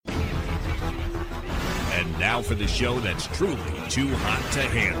Now for the show that's truly too hot to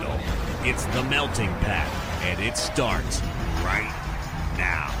handle. It's The Melting Pat, and it starts right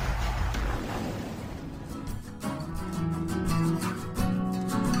now.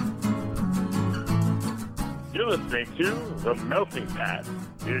 You're listening to The Melting Pat.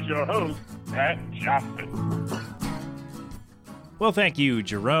 Here's your host, Pat Johnson. Well, thank you,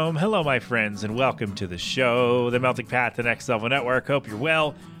 Jerome. Hello, my friends, and welcome to the show, The Melting Pat, the Next Level Network. Hope you're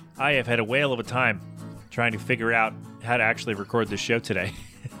well. I have had a whale of a time trying to figure out how to actually record this show today.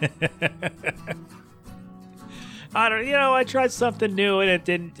 I tried something new and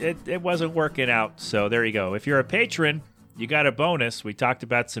it wasn't working out. So there you go. If you're a patron, you got a bonus. We talked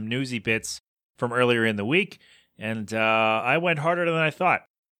about some newsy bits from earlier in the week, and I went harder than I thought.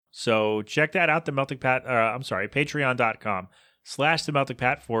 So check that out,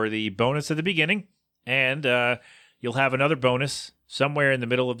 patreon.com/themeltingpat for the bonus at the beginning, and you'll have another bonus somewhere in the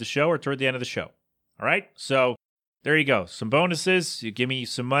middle of the show or toward the end of the show. All right? So there you go. Some bonuses. You give me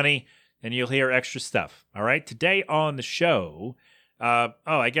some money, and you'll hear extra stuff. All right? Today on the show,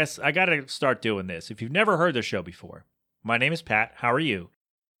 I guess I got to start doing this. If you've never heard the show before, my name is Pat. How are you?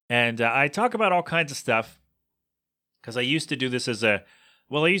 And I talk about all kinds of stuff because I used to do this I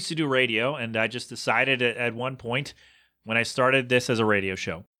used to do radio, and I just decided at one point when I started this as a radio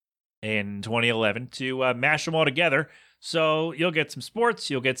show in 2011 to mash them all together. So you'll get some sports,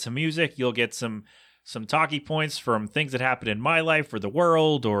 you'll get some music, you'll get some talking points from things that happen in my life or the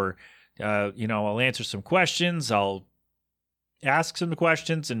world, or I'll answer some questions, I'll ask some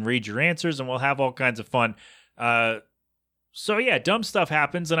questions and read your answers, and we'll have all kinds of fun. So yeah, dumb stuff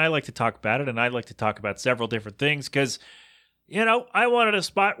happens, and I like to talk about it, and I like to talk about several different things because, I wanted a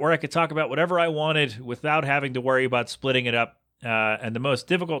spot where I could talk about whatever I wanted without having to worry about splitting it up. And the most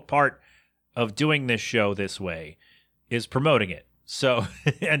difficult part of doing this show this way is promoting it. So,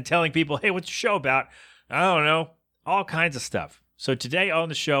 and telling people, hey, what's your show about? I don't know, all kinds of stuff. So today on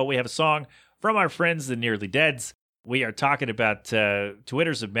the show, we have a song from our friends, the Nearly Deads. We are talking about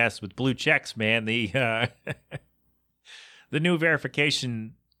Twitter's a mess with blue checks, man. The new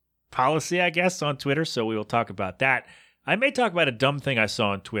verification policy, I guess, on Twitter. So we will talk about that. I may talk about a dumb thing I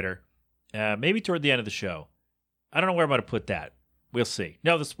saw on Twitter, maybe toward the end of the show. I don't know where I'm going to put that. We'll see.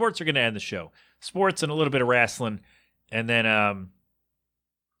 No, the sports are going to end the show. Sports and a little bit of wrestling, and then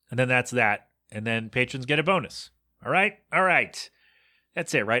that's that. And then patrons get a bonus. All right? All right.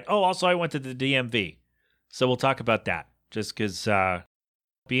 That's it, right? Oh, also, I went to the DMV. So we'll talk about that. Just because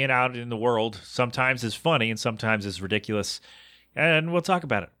being out in the world sometimes is funny and sometimes is ridiculous. And we'll talk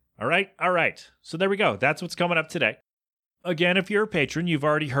about it. All right? All right. So there we go. That's what's coming up today. Again, if you're a patron, you've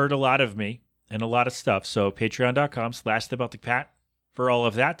already heard a lot of me and a lot of stuff. So patreon.com/themeltingpat for all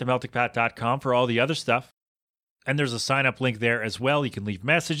of that. Themeltingpat.com for all the other stuff. And there's a sign-up link there as well. You can leave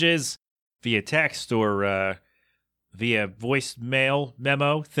messages via text or via voicemail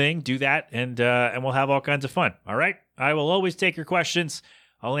memo thing. Do that, and we'll have all kinds of fun. All right? I will always take your questions.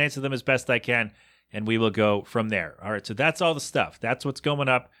 I'll answer them as best I can, and we will go from there. All right, so that's all the stuff. That's what's going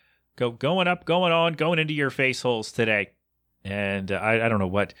up, going into your face holes today. And I don't know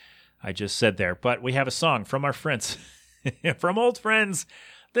what I just said there, but we have a song from our friends, from old friends,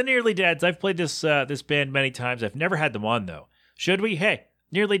 the Nearly Deads. I've played this band many times. I've never had them on, though. Should we? Hey,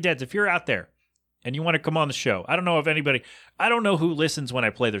 Nearly Deads, if you're out there and you want to come on the show, I don't know who listens when I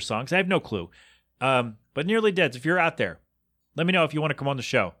play their songs. I have no clue. But Nearly Deads, if you're out there, let me know if you want to come on the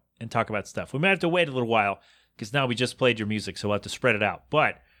show and talk about stuff. We might have to wait a little while because now we just played your music, so we'll have to spread it out.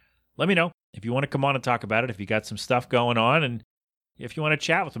 But let me know if you want to come on and talk about it, if you got some stuff going on, and if you want to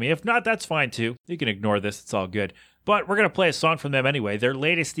chat with me. If not, that's fine too. You can ignore this. It's all good. But we're going to play a song from them anyway. Their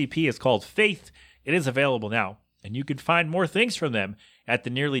latest EP is called Faith. It is available now, and you can find more things from them at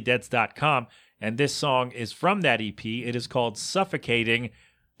thenearlydeads.com. And this song is from that EP. It is called Suffocating.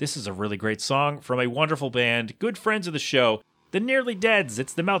 This is a really great song from a wonderful band, good friends of the show, the Nearly Deads.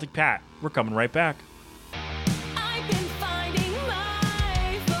 It's the Melting Pat. We're coming right back. I've been finding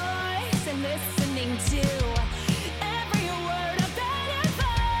my voice and listening to every word of that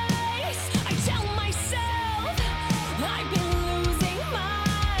advice. I tell myself I've been losing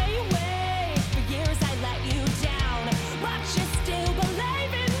my way. For years I let you down, but you still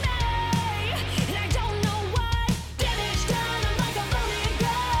believe in me. And I don't know why. Damage done, I'm like a loaded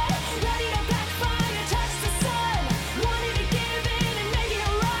gun, ready to backfire, touch the sun. Wanted to give in and make it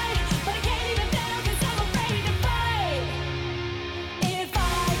right, but I can't even tell.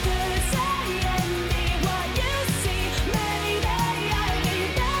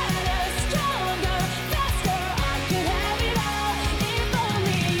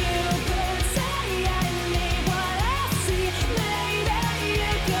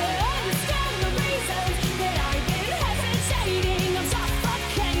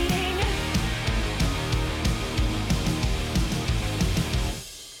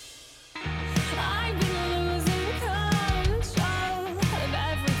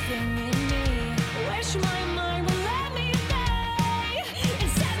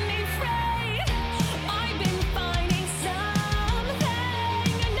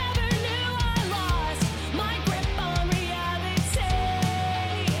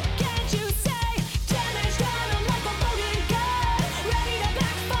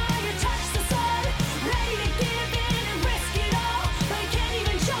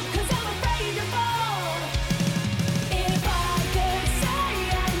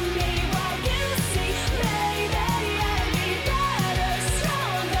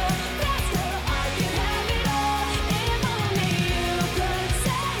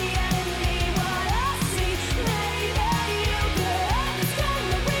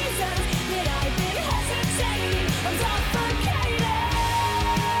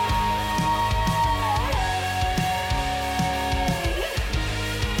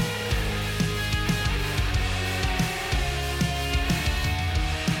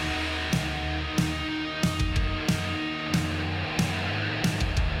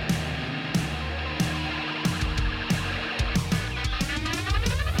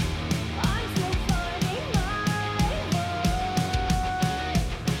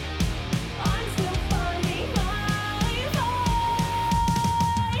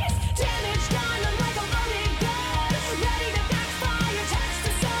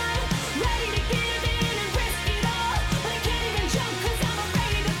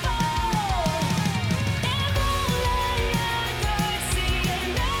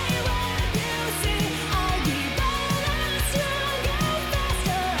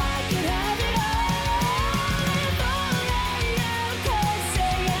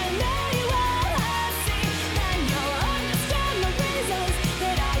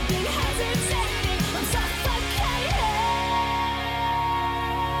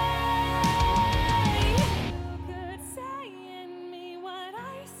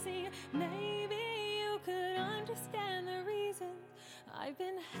 Maybe you could understand the reason I've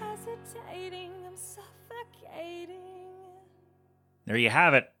been hesitating. I'm suffocating. There you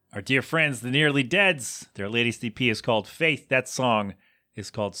have it. Our dear friends, the Nearly Deads. Their latest EP is called Faith. That song is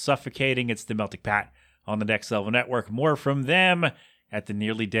called Suffocating. It's the Melting Pat on the Next Level Network. More from them at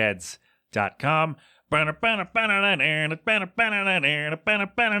thenearlydeads.com.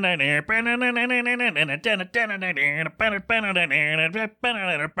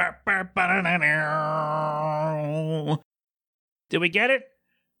 Did we get it?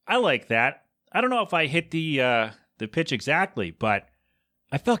 I like that. I don't know if I hit the pitch exactly, but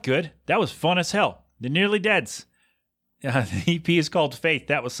I felt good. That was fun as hell. The Nearly Deads. The EP is called Faith.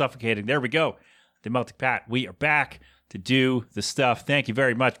 That was Suffocating. There we go. The Melting Pat. We are back to do the stuff. Thank you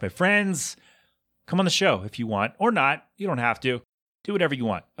very much, my friends. Come on the show if you want, or not. You don't have to. Do whatever you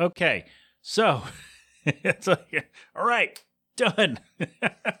want. Okay. So, all right. Done.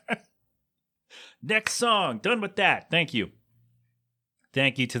 Next song. Done with that. Thank you.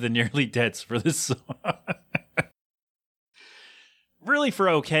 Thank you to the Nearly Deads for this song. Really for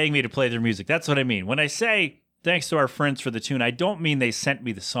okaying me to play their music. That's what I mean. When I say thanks to our friends for the tune, I don't mean they sent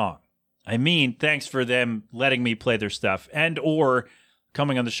me the song. I mean thanks for them letting me play their stuff and or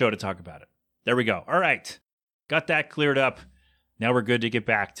coming on the show to talk about it. There we go. All right. Got that cleared up. Now we're good to get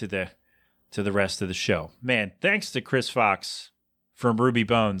back to the rest of the show. Man, thanks to Chris Fox from Ruby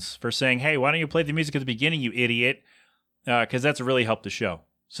Bones for saying, hey, why don't you play the music at the beginning, you idiot? Because that's really helped the show.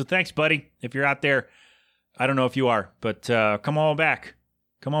 So thanks, buddy. If you're out there, I don't know if you are, but come on back.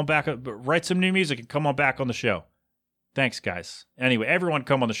 Come on back. Write some new music and come on back on the show. Thanks, guys. Anyway, everyone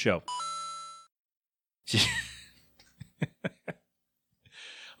come on the show.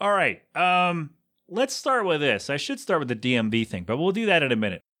 All right. Let's start with this. I should start with the DMV thing, but we'll do that in a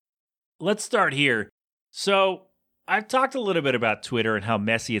minute. Let's start here. So I've talked a little bit about Twitter and how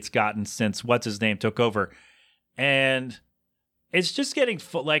messy it's gotten since what's-his-name took over. And it's just getting,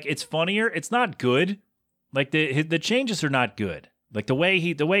 it's funnier. It's not good. Like, the changes are not good. Like, the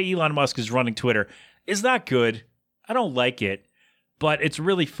way Elon Musk is running Twitter is not good. I don't like it, but it's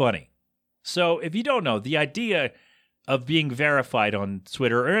really funny. So if you don't know, the idea of being verified on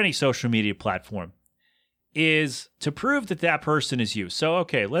Twitter or any social media platform is to prove that that person is you. So,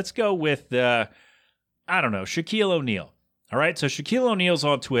 okay, let's go with, Shaquille O'Neal. All right, so Shaquille O'Neal's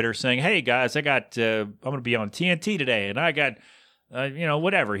on Twitter saying, hey, guys, I'm going to be on TNT today, and I got,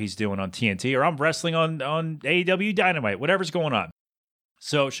 whatever he's doing on TNT, or I'm wrestling on AEW Dynamite, whatever's going on.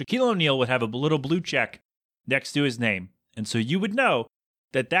 So Shaquille O'Neal would have a little blue check next to his name, and so you would know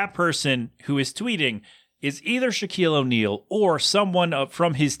that that person who is tweeting is either Shaquille O'Neal or someone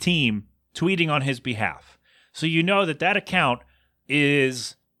from his team tweeting on his behalf. So you know that that account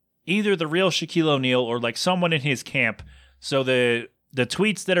is either the real Shaquille O'Neal or like someone in his camp. So the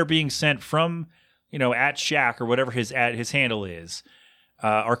tweets that are being sent from, at Shaq or whatever his handle is,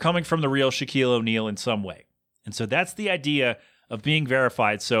 are coming from the real Shaquille O'Neal in some way. And so that's the idea of being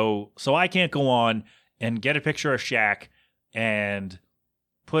verified. So I can't go on and get a picture of Shaq and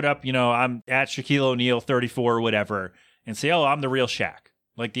put up, I'm at Shaquille O'Neal 34 or whatever and say, oh, I'm the real Shaq.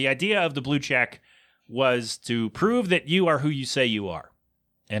 Like, the idea of the blue check was to prove that you are who you say you are.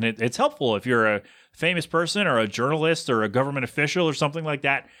 And it's helpful if you're a famous person or a journalist or a government official or something like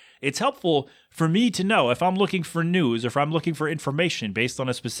that. It's helpful for me to know if I'm looking for news or if I'm looking for information based on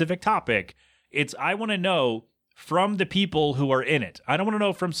a specific topic. I want to know from the people who are in it. I don't want to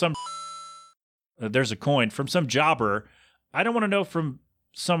know from some, there's a coin, from some jobber. I don't want to know from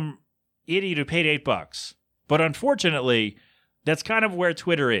some idiot who paid $8. But unfortunately, that's kind of where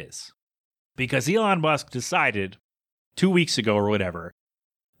Twitter is. Because Elon Musk decided 2 weeks ago or whatever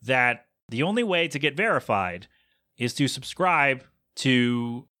that the only way to get verified is to subscribe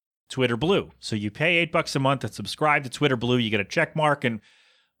to Twitter Blue. So you pay $8 a month and subscribe to Twitter Blue. You get a check mark and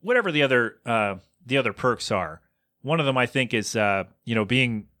whatever the other perks are. One of them, I think, is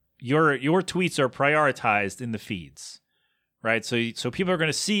being your tweets are prioritized in the feeds, right? So people are going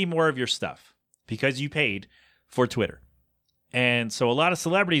to see more of your stuff because you paid for Twitter. And so a lot of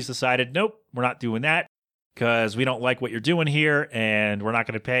celebrities decided, nope, we're not doing that because we don't like what you're doing here and we're not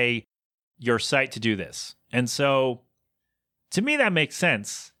going to pay your site to do this. And so to me, that makes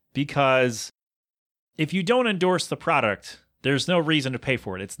sense because if you don't endorse the product, there's no reason to pay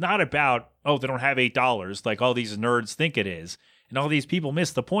for it. It's not about, oh, they don't have $8 like all these nerds think it is. And all these people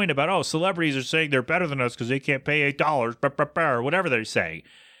miss the point about, oh, celebrities are saying they're better than us because they can't pay $8, or whatever they say.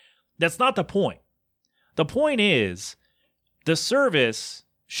 That's not the point. The point is the service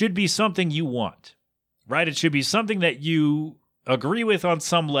should be something you want, right? It should be something that you agree with on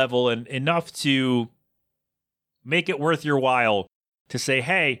some level and enough to make it worth your while to say,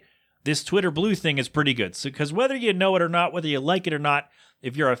 hey, this Twitter Blue thing is pretty good. So, because whether you know it or not, whether you like it or not,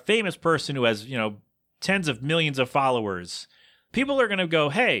 if you're a famous person who has, tens of millions of followers, people are going to go,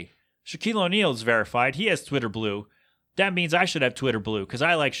 hey, Shaquille O'Neal is verified. He has Twitter Blue. That means I should have Twitter Blue because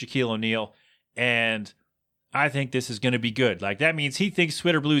I like Shaquille O'Neal and I think this is going to be good. Like, that means he thinks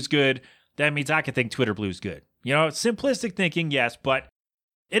Twitter Blue is good. That means I can think Twitter Blue is good. Simplistic thinking, yes, but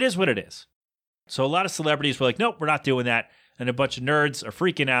it is what it is. So a lot of celebrities were like, nope, we're not doing that. And a bunch of nerds are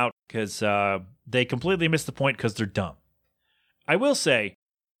freaking out because they completely missed the point because they're dumb. I will say,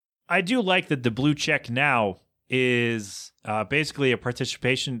 I do like that the blue check now is basically a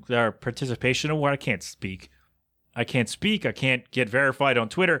participation award. I can't speak. I can't get verified on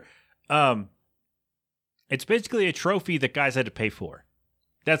Twitter. It's basically a trophy that guys had to pay for.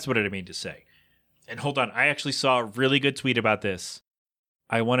 That's what I mean to say. And hold on, I actually saw a really good tweet about this.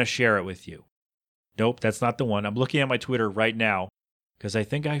 I want to share it with you. Nope, that's not the one. I'm looking at my Twitter right now because I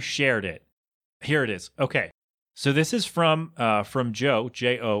think I shared it. Here it is. Okay. So this is from Joe,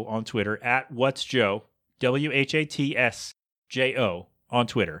 J-O, on Twitter, at What's Joe, WHATSJO, on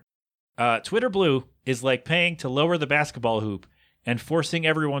Twitter. Twitter Blue is like paying to lower the basketball hoop and forcing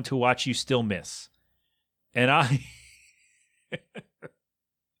everyone to watch you still miss. And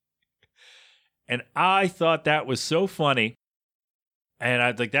I thought that was so funny. And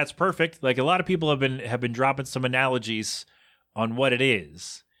I like, that's perfect. Like, a lot of people have been dropping some analogies on what it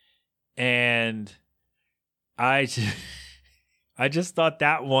is. And I just thought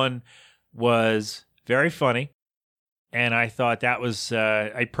that one was very funny. And I thought that was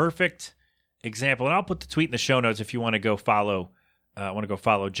a perfect example. And I'll put the tweet in the show notes if you want to go follow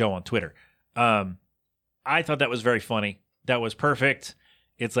Joe on Twitter. I thought that was very funny. That was perfect.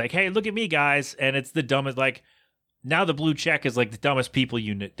 It's like, hey, look at me, guys. And it's the dumbest, like, now the blue check is like the dumbest people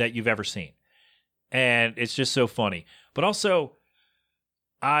unit that you've ever seen. And it's just so funny. But also,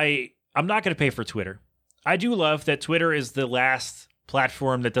 I'm not going to pay for Twitter. I do love that Twitter is the last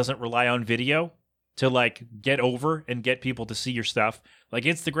platform that doesn't rely on video to like get over and get people to see your stuff. Like,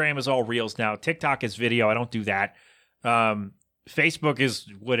 Instagram is all reels now. TikTok is video. I don't do that. Facebook is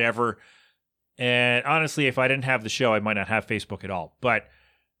whatever. And honestly, if I didn't have the show, I might not have Facebook at all. But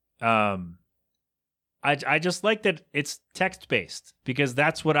I just like that it's text-based because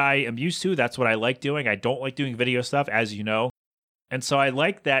that's what I am used to. That's what I like doing. I don't like doing video stuff, as you know. And so I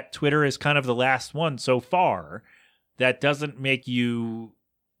like that Twitter is kind of the last one so far that doesn't make you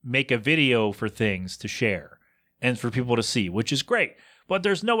make a video for things to share and for people to see, which is great. But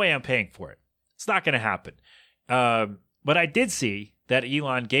there's no way I'm paying for it. It's not going to happen. But I did see that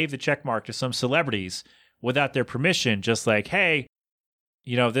Elon gave the check mark to some celebrities without their permission, just like, hey,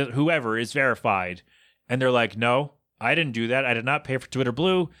 whoever is verified. And they're like, no, I didn't do that. I did not pay for Twitter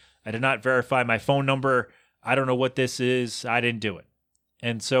Blue. I did not verify my phone number. I don't know what this is. I didn't do it.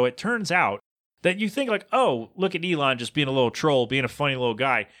 And so it turns out that you think like, oh, look at Elon just being a little troll, being a funny little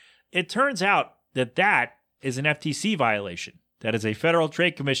guy. It turns out that is an FTC violation. That is a Federal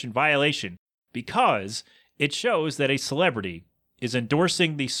Trade Commission violation because it shows that a celebrity is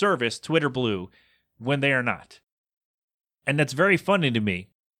endorsing the service Twitter Blue when they are not. And that's very funny to me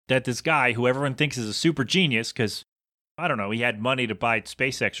that this guy, who everyone thinks is a super genius because, I don't know, he had money to buy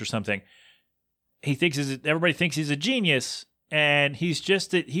SpaceX or something, everybody thinks he's a genius, and he's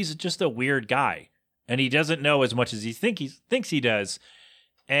just a weird guy, and he doesn't know as much as he thinks he does,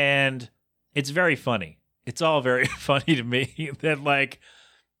 and it's very funny. It's all very funny to me that like,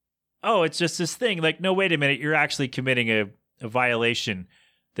 oh, it's just this thing. Like, no, wait a minute, you're actually committing a violation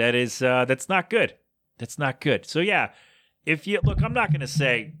that is that's not good. That's not good. So yeah, if you look, I'm not going to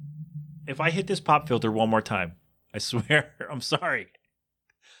say if I hit this pop filter one more time. I swear, I'm sorry.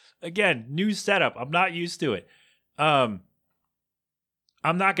 Again, new setup. I'm not used to it. I'm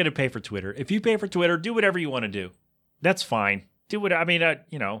not going to pay for Twitter. If you pay for Twitter, do whatever you want to do. That's fine. Do what I mean.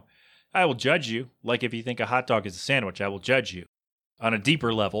 I will judge you. Like if you think a hot dog is a sandwich, I will judge you on a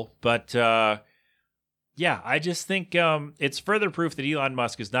deeper level. But yeah, I just think it's further proof that Elon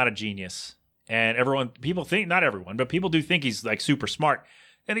Musk is not a genius. And people think, not everyone, but people do think he's like super smart.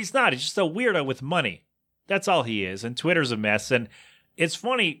 And he's not. He's just a weirdo with money. That's all he is. And Twitter's a mess. And it's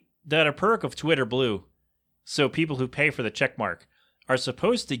funny that a perk of Twitter Blue, so people who pay for the check mark are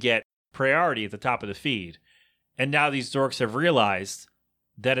supposed to get priority at the top of the feed. And now these dorks have realized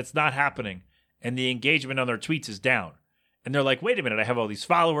that it's not happening and the engagement on their tweets is down. And they're like, wait a minute, I have all these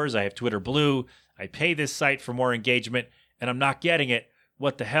followers. I have Twitter Blue. I pay this site for more engagement and I'm not getting it.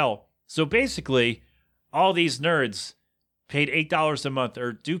 What the hell? So basically, all these nerds paid $8 a month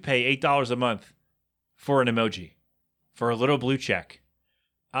or do pay $8 a month for an emoji, for a little blue check.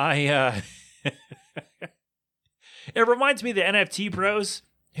 It reminds me of the NFT bros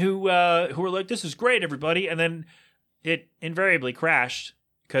who were like, "This is great, everybody," and then it invariably crashed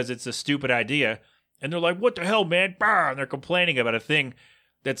because it's a stupid idea, and they're like, "What the hell, man?" And they're complaining about a thing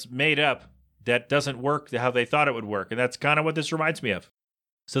that's made up that doesn't work how they thought it would work, and that's kind of what this reminds me of.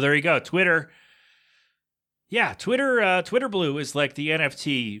 So there you go, Twitter. Yeah, Twitter Blue is like the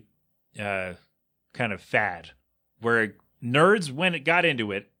NFT kind of fad, where nerds, when it got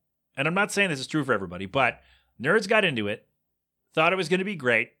into it, and I'm not saying this is true for everybody, but nerds got into it, thought it was going to be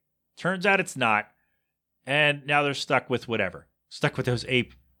great. Turns out it's not. And now they're stuck with whatever. Stuck with those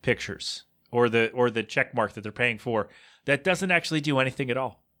ape pictures or the check mark that they're paying for that doesn't actually do anything at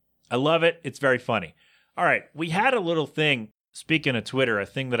all. I love it. It's very funny. All right. We had a little thing, speaking of Twitter, a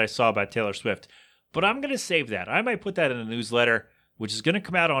thing that I saw about Taylor Swift, but I'm going to save that. I might put that in a newsletter, which is going to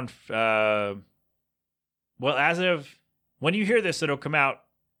come out on, as of when you hear this, it'll come out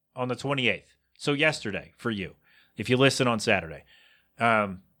on the 28th. So yesterday for you, if you listen on Saturday.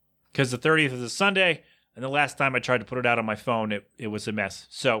 Because the 30th is a Sunday, and the last time I tried to put it out on my phone, it was a mess.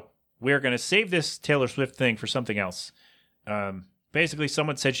 So we're going to save this Taylor Swift thing for something else. Basically,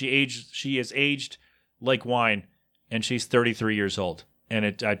 someone said she is aged like wine, and she's 33 years old. And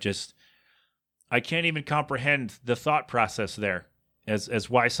I can't even comprehend the thought process there as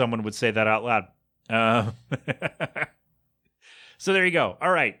why someone would say that out loud. So there you go.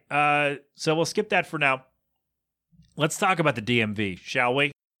 All right. So we'll skip that for now. Let's talk about the DMV, shall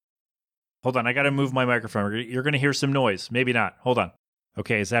we? Hold on. I got to move my microphone. You're going to hear some noise. Maybe not. Hold on.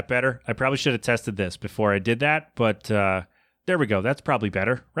 Okay. Is that better? I probably should have tested this before I did that, but there we go. That's probably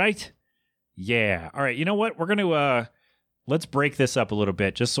better, right? Yeah. All right. You know what? We're going to, let's break this up a little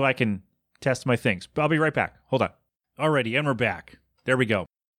bit just so I can test my things. I'll be right back. Hold on. Alrighty. And we're back. There we go.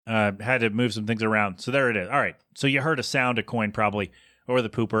 Had to move some things around. So there it is. All right. So you heard a sound, a coin probably, or the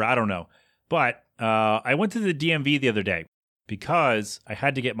pooper. I don't know. But I went to the DMV the other day because I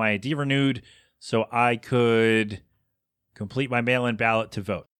had to get my ID renewed so I could complete my mail-in ballot to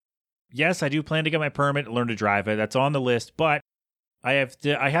vote. Yes, I do plan to get my permit and learn to drive it. That's on the list, but I have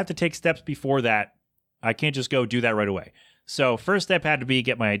to take steps before that. I can't just go do that right away. So first step had to be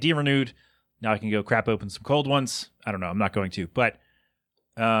get my ID renewed. Now I can go crap open some cold ones. I don't know. I'm not going to, but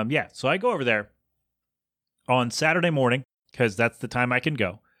so I go over there on Saturday morning because that's the time I can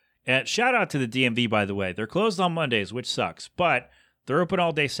go. And shout out to the DMV, by the way. They're closed on Mondays, which sucks, but they're open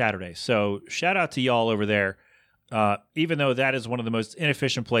all day Saturday. So shout out to y'all over there, even though that is one of the most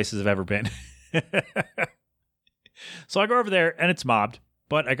inefficient places I've ever been. So I go over there, and it's mobbed,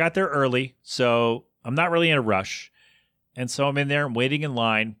 but I got there early, so I'm not really in a rush. And so I'm in there, I'm waiting in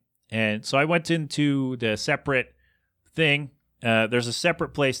line. And so I went into the separate thing. There's a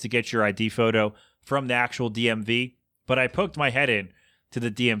separate place to get your ID photo from the actual DMV, but I poked my head in to the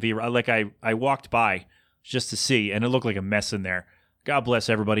DMV. Like I walked by just to see, and it looked like a mess in there. God bless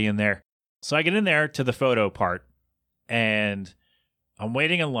everybody in there. So I get in there to the photo part, and I'm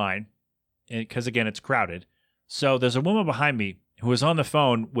waiting in line because, again, it's crowded. So there's a woman behind me who is on the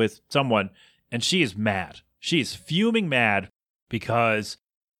phone with someone, and she is mad. She is fuming mad because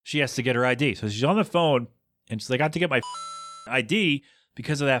she has to get her ID. So she's on the phone, and she's like, I got to get my ID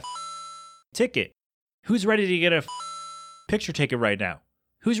because of that ticket. Who's ready to get a picture taken right now?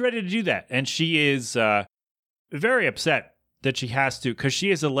 Who's ready to do that? And she is very upset that she has to, because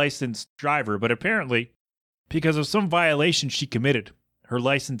she is a licensed driver, but apparently because of some violation she committed, her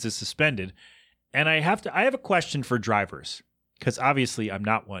license is suspended. And I have a question for drivers, because obviously I'm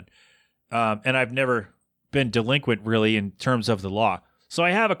not one. And I've never been delinquent really in terms of the law. So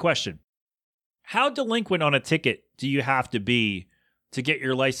I have a question. How delinquent on a ticket do you have to be to get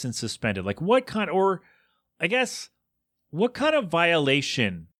your license suspended? Like what kind of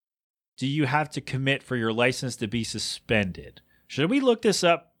violation do you have to commit for your license to be suspended? Should we look this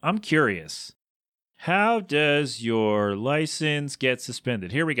up? I'm curious. How does your license get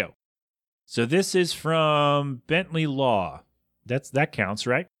suspended? Here we go. So this is from Bentley Law. That counts,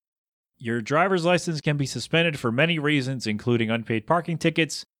 right? Your driver's license can be suspended for many reasons, including unpaid parking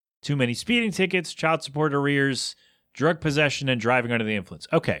tickets, too many speeding tickets, child support arrears, drug possession, and driving under the influence.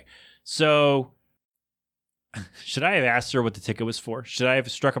 Okay, so should I have asked her what the ticket was for? Should I have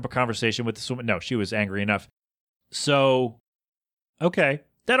struck up a conversation with this woman? No, she was angry enough. So, okay,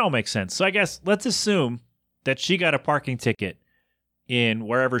 that all makes sense. So I guess let's assume that she got a parking ticket in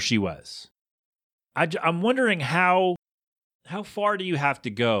wherever she was. I'm wondering how far do you have to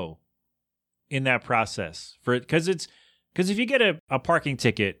go in that process for it? Because if you get a parking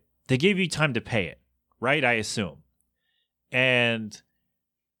ticket, they give you time to pay it, right? I assume. And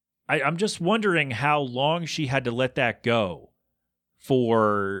I'm just wondering how long she had to let that go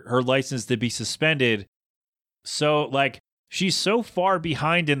for her license to be suspended. So, like, she's so far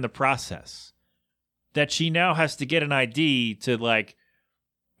behind in the process that she now has to get an ID to, like,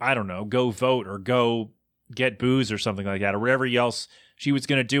 I don't know, go vote or go get booze or something like that, or whatever else she was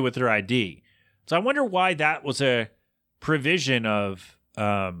going to do with her ID. So I wonder why that was a provision of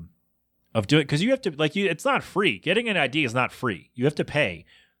doing, because you have to, like, it's not free. Getting an ID is not free. You have to pay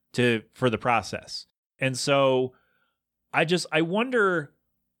for the process. And so I wonder,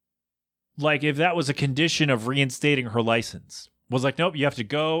 like, if that was a condition of reinstating her license. Was like, nope, you have to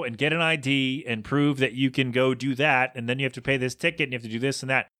go and get an ID and prove that you can go do that, and then you have to pay this ticket and you have to do this and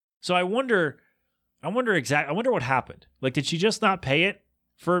that. So I wonder what happened. Like, did she just not pay it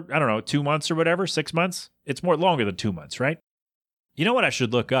for, I don't know, 2 months or whatever, 6 months? It's more longer than 2 months, right? You know what I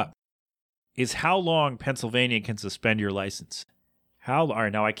should look up is how long Pennsylvania can suspend your license. All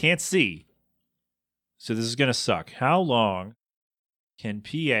right, now I can't see, so this is going to suck. How long can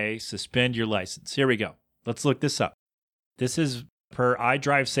PA suspend your license? Here we go. Let's look this up. This is per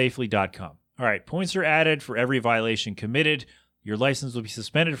iDriveSafely.com. All right, points are added for every violation committed. Your license will be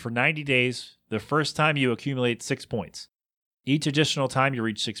suspended for 90 days the first time you accumulate 6 points. Each additional time you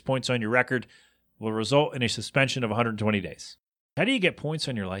reach 6 points on your record will result in a suspension of 120 days. How do you get points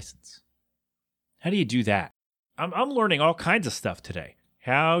on your license? How do you do that? I'm learning all kinds of stuff today.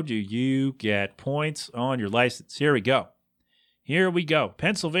 How do you get points on your license? Here we go.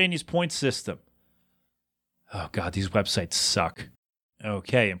 Pennsylvania's point system. Oh, God, these websites suck.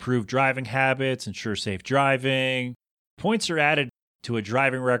 Okay, improve driving habits, ensure safe driving. Points are added to a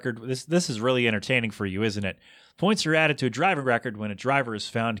driving record. This is really entertaining for you, isn't it? Points are added to a driving record when a driver is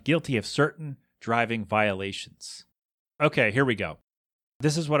found guilty of certain driving violations. Okay, here we go.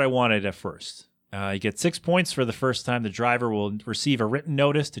 This is what I wanted at first. You get 6 points for the first time. The driver will receive a written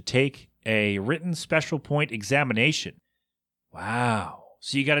notice to take a written special point examination. Wow.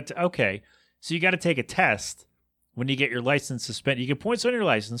 So you got to take a test when you get your license suspended. You get points on your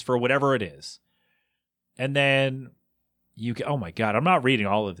license for whatever it is. And then oh my God, I'm not reading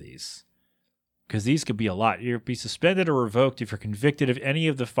all of these because these could be a lot. You'll be suspended or revoked if you're convicted of any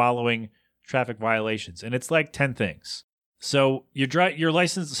of the following traffic violations. And it's like 10 things. So your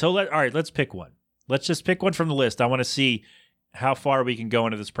license. All right, let's pick one. Let's just pick one from the list. I want to see how far we can go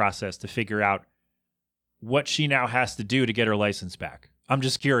into this process to figure out what she now has to do to get her license back. I'm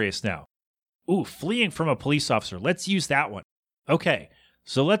just curious now. Ooh, fleeing from a police officer. Let's use that one. Okay,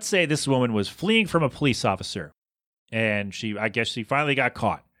 so let's say this woman was fleeing from a police officer, and I guess she finally got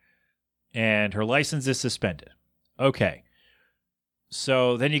caught, and her license is suspended. Okay,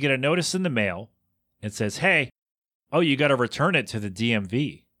 so then you get a notice in the mail. It says, hey, you got to return it to the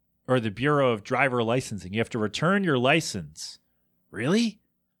DMV, or the Bureau of Driver Licensing. You have to return your license. Really?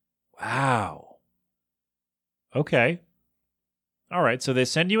 Wow. Okay. All right, so they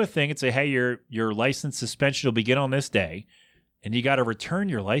send you a thing and say, hey, your license suspension will begin on this day, and you got to return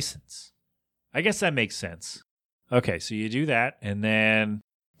your license. I guess that makes sense. Okay, so you do that, and then,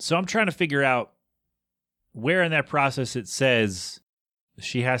 so I'm trying to figure out where in that process it says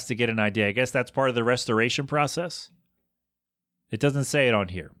she has to get an ID. I guess that's part of the restoration process. It doesn't say it on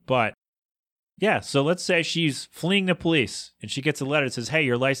here, but yeah, so let's say she's fleeing the police, and she gets a letter that says, hey,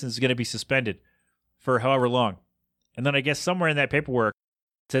 your license is going to be suspended for however long. And then I guess somewhere in that paperwork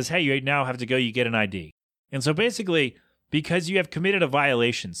it says, hey, you now have to go, you get an ID. And so basically, because you have committed a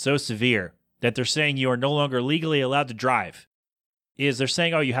violation so severe that they're saying you are no longer legally allowed to drive, they're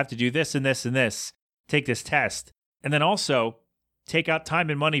saying, you have to do this and this and this, take this test, and then also take out time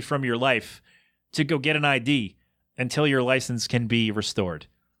and money from your life to go get an ID until your license can be restored.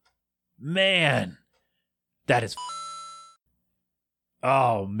 Man, that is...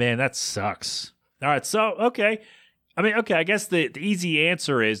 Oh, man, that sucks. All right, so, okay. I guess the easy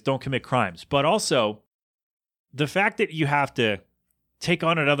answer is don't commit crimes. But also, the fact that you have to take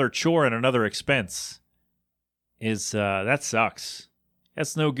on another chore and another expense is, that sucks.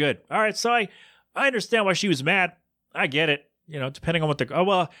 That's no good. All right, so I understand why she was mad. I get it. Depending on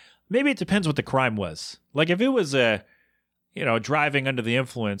what maybe it depends what the crime was. Like if it was driving under the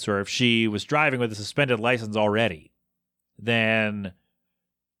influence, or if she was driving with a suspended license already, then,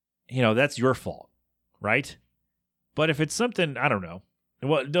 that's your fault, right? But if it's something, I don't know.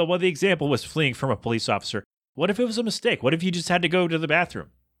 Well, the example was fleeing from a police officer. What if it was a mistake? What if you just had to go to the bathroom,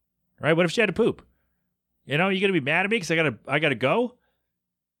 right? What if she had to poop? You going to be mad at me because I gotta go?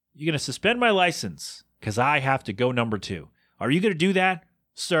 You're going to suspend my license because I have to go number 2. Are you going to do that,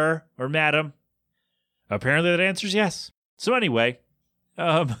 sir or madam? Apparently that answer is yes. So anyway,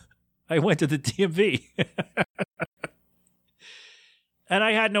 I went to the DMV. And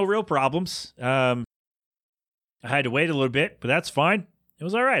I had no real problems. I had to wait a little bit, but that's fine. It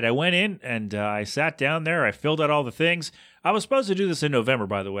was all right. I went in and I sat down there. I filled out all the things. I was supposed to do this in November,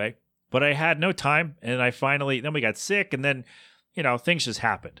 by the way, but I had no time. And then we got sick, and then, things just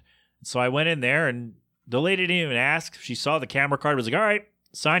happened. So I went in there, and the lady didn't even ask. She saw the camera card, was like, all right,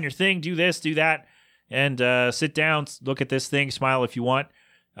 sign your thing, do this, do that, and sit down, look at this thing, smile if you want.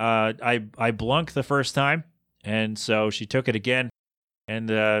 I blunked the first time, and so she took it again, and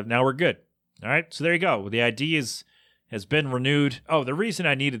now we're good. All right, so there you go. The ID has been renewed. Oh, the reason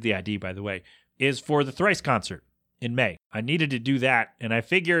I needed the ID, by the way, is for the Thrice concert in May. I needed to do that, and I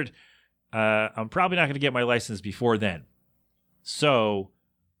figured I'm probably not going to get my license before then. So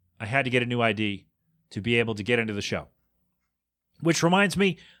I had to get a new ID to be able to get into the show. Which reminds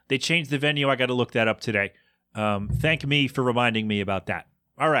me, they changed the venue. I got to look that up today. Thank me for reminding me about that.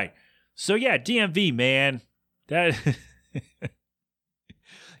 All right. So yeah, DMV, man.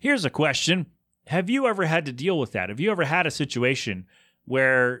 Here's a question. Have you ever had to deal with that? Have you ever had a situation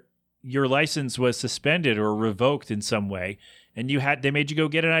where your license was suspended or revoked in some way, and they made you go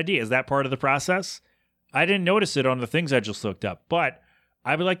get an ID? Is that part of the process? I didn't notice it on the things I just looked up, but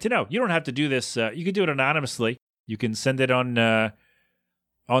I would like to know. You don't have to do this. You can do it anonymously. You can send it on the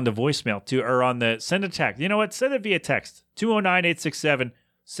voicemail send a text. You know what? Send it via text,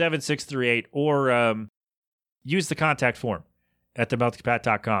 209-867-7638, or use the contact form at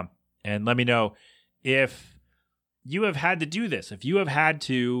themeltingpat.com. And let me know if you have had to do this, if you have had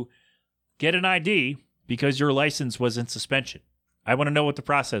to get an ID because your license was in suspension. I want to know what the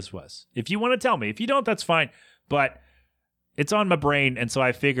process was. If you want to tell me. If you don't, that's fine. But it's on my brain, and so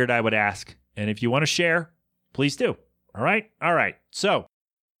I figured I would ask. And if you want to share, please do. All right? All right. So,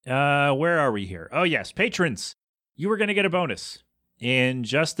 where are we here? Oh, yes. Patrons, you were going to get a bonus in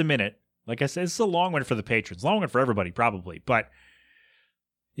just a minute. Like I said, this is a long one for the patrons. Long one for everybody, probably. But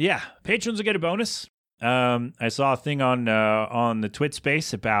yeah, patrons will get a bonus. I saw a thing on the Twit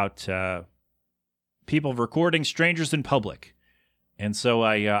space about people recording strangers in public. And so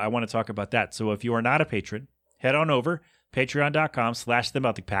I want to talk about that. So if you are not a patron, head on over,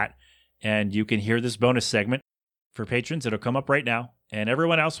 patreon.com/themeltingpat, and you can hear this bonus segment for patrons. It'll come up right now, and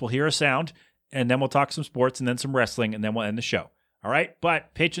everyone else will hear a sound, and then we'll talk some sports and then some wrestling, and then we'll end the show. All right?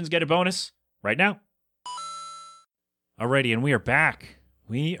 But patrons get a bonus right now. Alrighty, and we are back.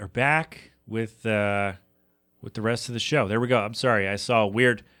 We are back with the rest of the show. There we go. I'm sorry. I saw a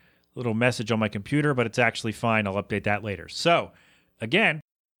weird little message on my computer, but it's actually fine. I'll update that later. So, again,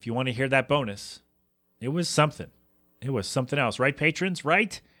 if you want to hear that bonus, it was something. It was something else. Right, patrons?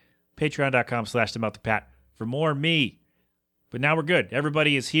 Right? Patreon.com/themeltingpat for more me. But now we're good.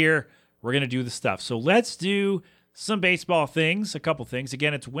 Everybody is here. We're going to do the stuff. So let's do some baseball things, a couple things.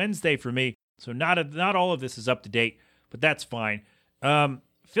 Again, it's Wednesday for me, so not all of this is up to date, but that's fine.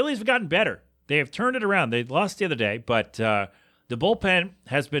 Phillies have gotten better. They have turned it around. They lost the other day, but the bullpen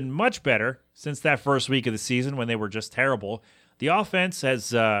has been much better since that first week of the season when they were just terrible. The offense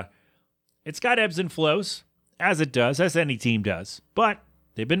has it's got ebbs and flows, as it does, as any team does, but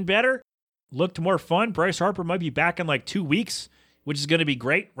they've been better, looked more fun. Bryce Harper might be back in like 2 weeks, which is going to be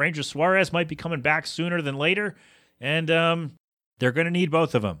great. Ranger Suarez might be coming back sooner than later, and they're going to need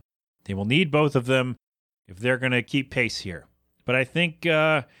both of them. They will need both of them if they're going to keep pace here. But I think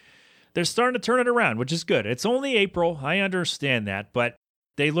they're starting to turn it around, which is good. It's only April. I understand that, but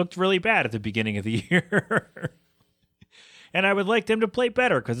they looked really bad at the beginning of the year. And I would like them to play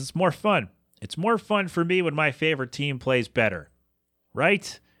better because it's more fun. It's more fun for me when my favorite team plays better.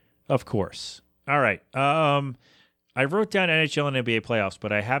 Right? Of course. All right. I wrote down NHL and NBA playoffs,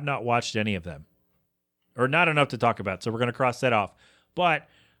 but I have not watched any of them. Or not enough to talk about, so we're going to cross that off. But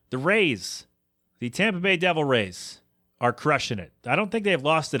the Rays, the Tampa Bay Devil Rays, are crushing it. I don't think they've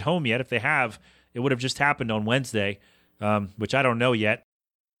lost at home yet. If they have, it would have just happened on Wednesday, which I don't know yet.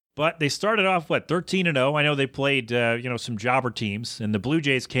 But they started off, 13-0. I know they played, some jobber teams, and the Blue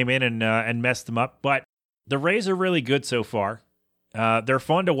Jays came in and messed them up. But the Rays are really good so far. They're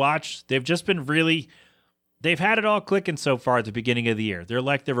fun to watch. They've just been they've had it all clicking so far at the beginning of the year. They're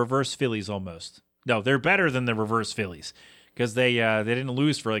like the reverse Phillies almost. No, they're better than the reverse Phillies because they didn't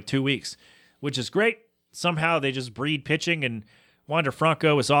lose for like 2 weeks, which is great. Somehow they just breed pitching, and Wander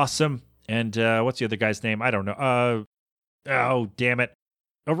Franco is awesome. And what's the other guy's name? I don't know. Oh, damn it.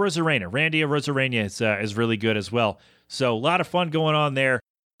 Arozarena. Randy Arozarena is really good as well. So a lot of fun going on there.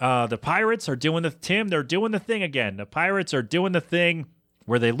 The Pirates are doing they're doing the thing again. The Pirates are doing the thing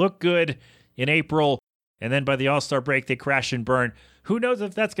where they look good in April, and then by the All-Star break, they crash and burn. Who knows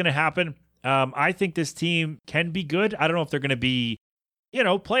if that's going to happen? I think this team can be good. I don't know if they're going to be,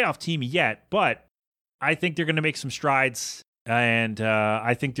 playoff team yet, but I think they're going to make some strides, and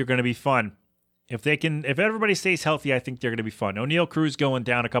I think they're going to be fun. if everybody stays healthy, I think they're going to be fun. O'Neal Cruz going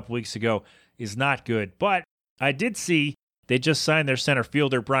down a couple weeks ago is not good. But I did see they just signed their center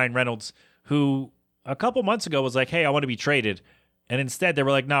fielder, Brian Reynolds, who a couple months ago was like, hey, I want to be traded. And instead they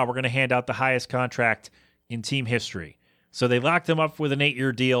were like, no, we're going to hand out the highest contract in team history. So they locked him up with an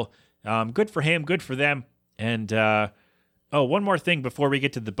 8-year deal. Good for him, good for them. And, one more thing before we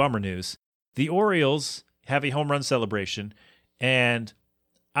get to the bummer news. The Orioles have a home run celebration, and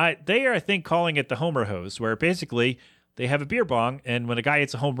they are, I think, calling it the Homer Hose, where basically they have a beer bong, and when a guy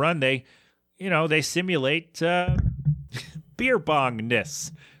hits a home run, they simulate beer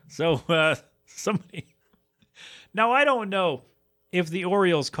bongness. So somebody. Now I don't know if the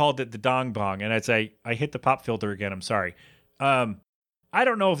Orioles called it the Dong Bong, and I hit the pop filter again. I'm sorry. I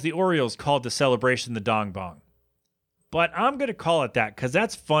don't know if the Orioles called the celebration the Dong Bong, but I'm going to call it that because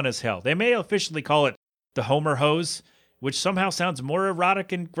that's fun as hell. They may officially call it the Homer Hose, which somehow sounds more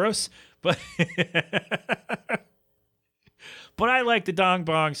erotic and gross, but but I like the Dong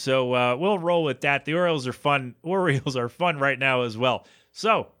Bong, so we'll roll with that. The Orioles are fun. Orioles are fun right now as well.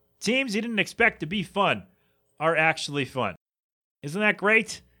 So teams you didn't expect to be fun are actually fun. Isn't that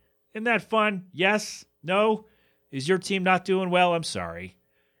great? Isn't that fun? Yes? No? Is your team not doing well? I'm sorry.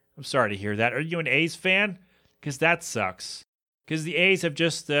 I'm sorry to hear that. Are you an A's fan? Because that sucks. Because the A's have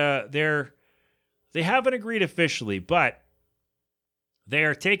just, they haven't agreed officially, but they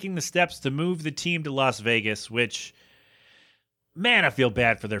are taking the steps to move the team to Las Vegas, which, man, I feel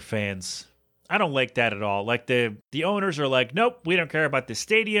bad for their fans. I don't like that at all. Like the owners are like, nope, we don't care about the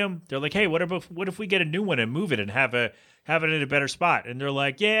stadium. They're like, hey, what if we get a new one and move it and have it in a better spot? And they're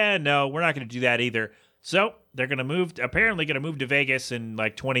like, yeah, no, we're not going to do that either. So they're apparently going to move to Vegas in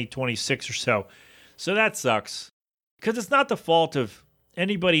like 2026 or so. So that sucks because it's not the fault of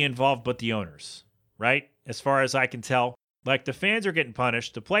anybody involved but the owners, right? As far as I can tell, like the fans are getting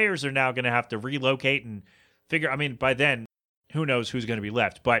punished. The players are now going to have to relocate and by then, who knows who's going to be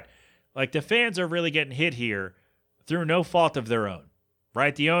left. But like the fans are really getting hit here through no fault of their own,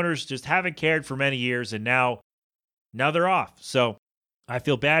 right? The owners just haven't cared for many years and now they're off. So I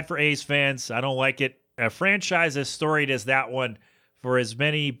feel bad for A's fans. I don't like it. A franchise as storied as that one, for as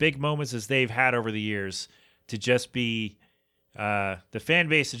many big moments as they've had over the years, to just be the fan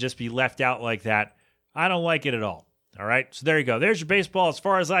base to just be left out like that, I don't like it at all. All right, so there you go. There's your baseball as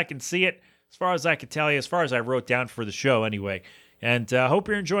far as I can see it, as far as I can tell you, as far as I wrote down for the show anyway. And hope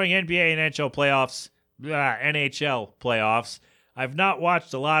you're enjoying NBA and NHL playoffs. I've not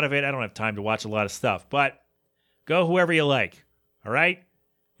watched a lot of it. I don't have time to watch a lot of stuff, but go whoever you like. All right?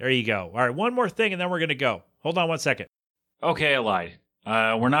 There you go. All right, one more thing, and then we're going to go. Hold on one second. Okay, I lied.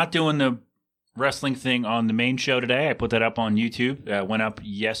 We're not doing the wrestling thing on the main show today. I put that up on YouTube. Went up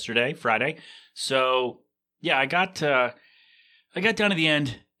yesterday, Friday. So, yeah, I got down to the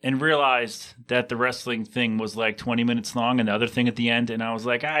end and realized that the wrestling thing was like 20 minutes long and the other thing at the end, and I was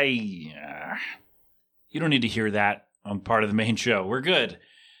like, you don't need to hear that on part of the main show. We're good.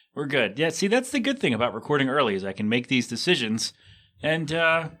 We're good. Yeah, see, that's the good thing about recording early is I can make these decisions and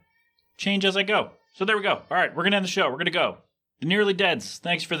change as I go. So there we go. All right, we're going to end the show. We're going to go. The Nearly Deads.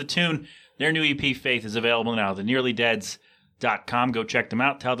 Thanks for the tune. Their new EP, Faith, is available now. TheNearlyDeads.com. Go check them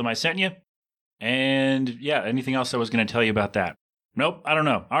out. Tell them I sent you. And, yeah, anything else I was going to tell you about that? Nope, I don't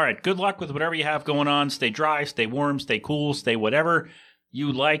know. All right, good luck with whatever you have going on. Stay dry, stay warm, stay cool, stay whatever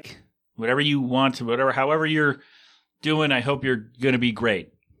you like, whatever you want, however you're doing. I hope you're going to be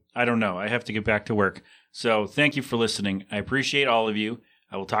great. I don't know. I have to get back to work. So thank you for listening. I appreciate all of you.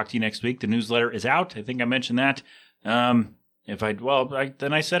 I will talk to you next week. The newsletter is out. I think I mentioned that. Then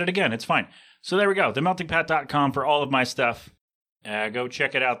I said it again. It's fine. So there we go. TheMeltingPat.com for all of my stuff. Go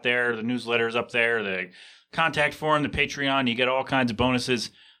check it out there. The newsletter is up there. The contact form, the Patreon. You get all kinds of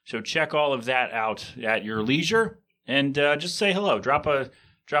bonuses. So check all of that out at your leisure. And just say hello. Drop a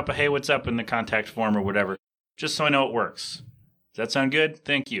hey, what's up in the contact form or whatever. Just so I know it works. Does that sound good?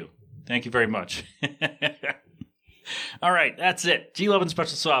 Thank you. Thank you very much. All right, that's it. G11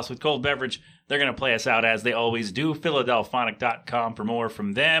 Special Sauce with cold beverage. They're going to play us out as they always do. Philadelphonic.com for more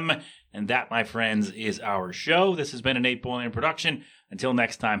from them. And that, my friends, is our show. This has been an 8-Ball production. Until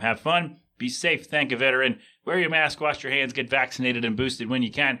next time, have fun. Be safe. Thank a veteran. Wear your mask, wash your hands, get vaccinated and boosted when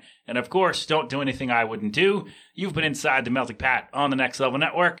you can. And of course, don't do anything I wouldn't do. You've been inside the Melting Pat on the Next Level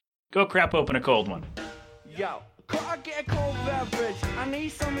Network. Go crap open a cold one. Yo, could I get a cold beverage? I need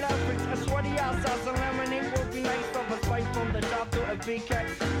some leverage. A sweaty outside, some lemonade would be nice. Of a spice from the top to a BK.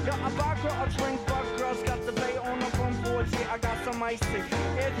 Got a vodka, a drink, but girls got the bay on up on board. Yeah, I got some ice tea.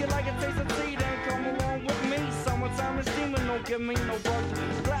 If you like a taste of tea, then come along with me. Summertime is steaming, don't give me no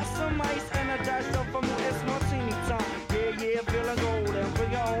butter. Glass some ice and a dash of from it's martini time. Yeah, feeling golden.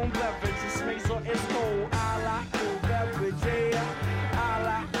 Bring your own beverage. It makes so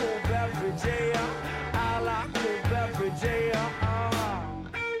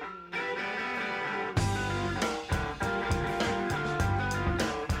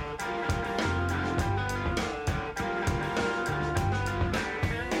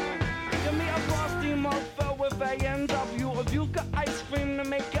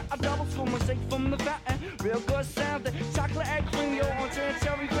from the fountain. Real good sounding. Chocolate egg cream, yo, on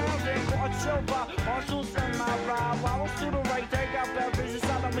cherry fountain. Got a chill bar, Marshalls and my ride. Waddles to the right, they got beverages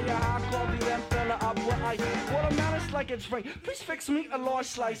out of me. A hot coffee, then fill it up with ice. Watermelon's like it's rain. Please fix me a large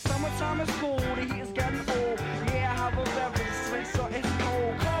slice. Summertime is cool, the heat is getting old. Yeah, I have a beverage, sweet, so it's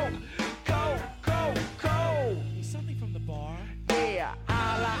cold. Cold. Something from the bar. Yeah,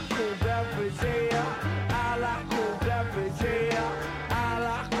 I like cool beverage, yeah. I like cool beverage, yeah. I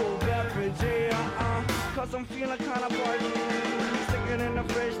like cool beverage, yeah. Cause I'm feeling kinda buzzing. Stick it in the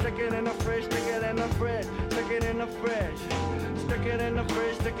fridge, stick it in the fridge, stick it in the fridge, stick it in the fridge. Stick it in the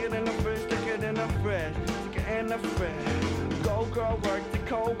fridge, stick it in the fridge, stick it in the fridge, stick it in the fridge. Go girl, work the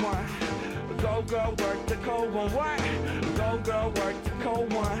cold one. Go girl, work the cold one. What? Go girl, work the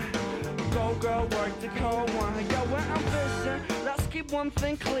cold one. Go girl, work the cold one. Yo, when I'm fishing, let's keep one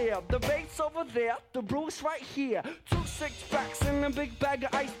thing clear. The bait's over there, the brew's right here. 2 6-packs and a big bag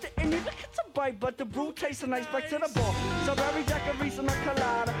of ice. And you look at the bite, but the brew tastes nice. Back to the bar. Strawberry daiquiris and a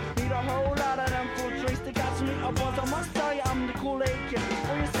colada. Need a whole lot of them fruit drinks. They got me a buzz. I must tell you, I'm the Kool-Aid kid.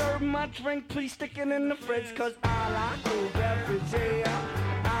 When you serve my drink, please stick it in the fridge. Cause I like cool beverage, yeah.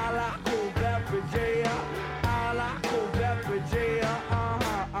 I like cool beverage, yeah. I like cool beverage, yeah.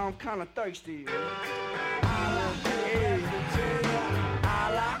 I'm kinda thirsty. I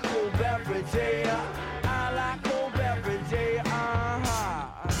like cool beverage, yeah.